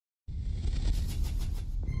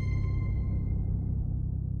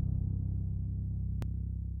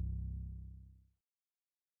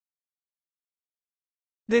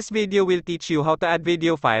This video will teach you how to add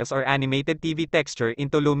video files or animated TV texture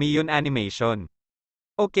into LUMION Animation.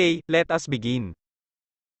 Okay, let us begin.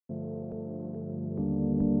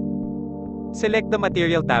 Select the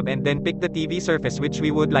Material tab and then pick the TV surface which we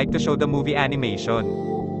would like to show the movie animation.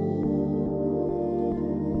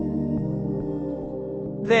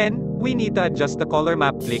 Then, we need to adjust the color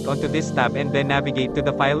map. Click onto this tab and then navigate to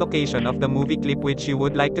the file location of the movie clip which you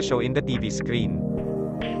would like to show in the TV screen.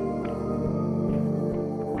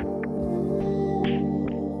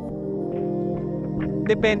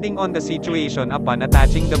 Depending on the situation upon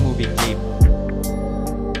attaching the movie clip,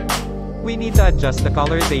 we need to adjust the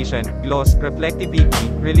colorization, gloss,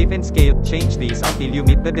 reflectivity, relief and scale. Change these until you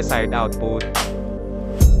meet the desired output.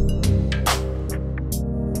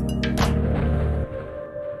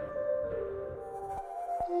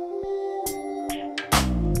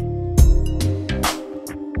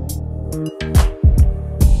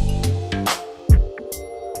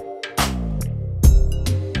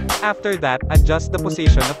 After that, adjust the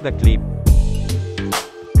position of the clip.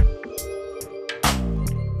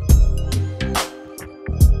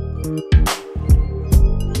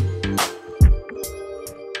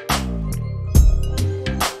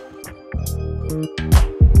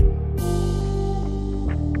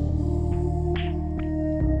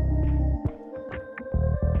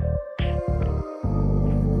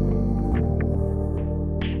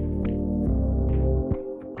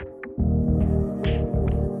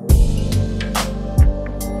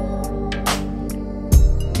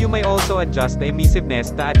 You may also adjust the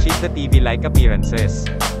emissiveness to achieve the TV-like appearances.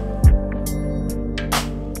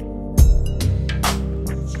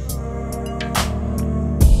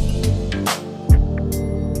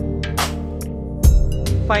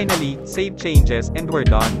 Finally, save changes and we're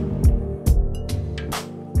done.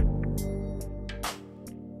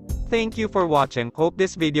 Thank you for watching. Hope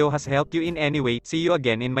this video has helped you in any way. See you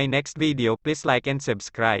again in my next video. Please like and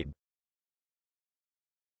subscribe.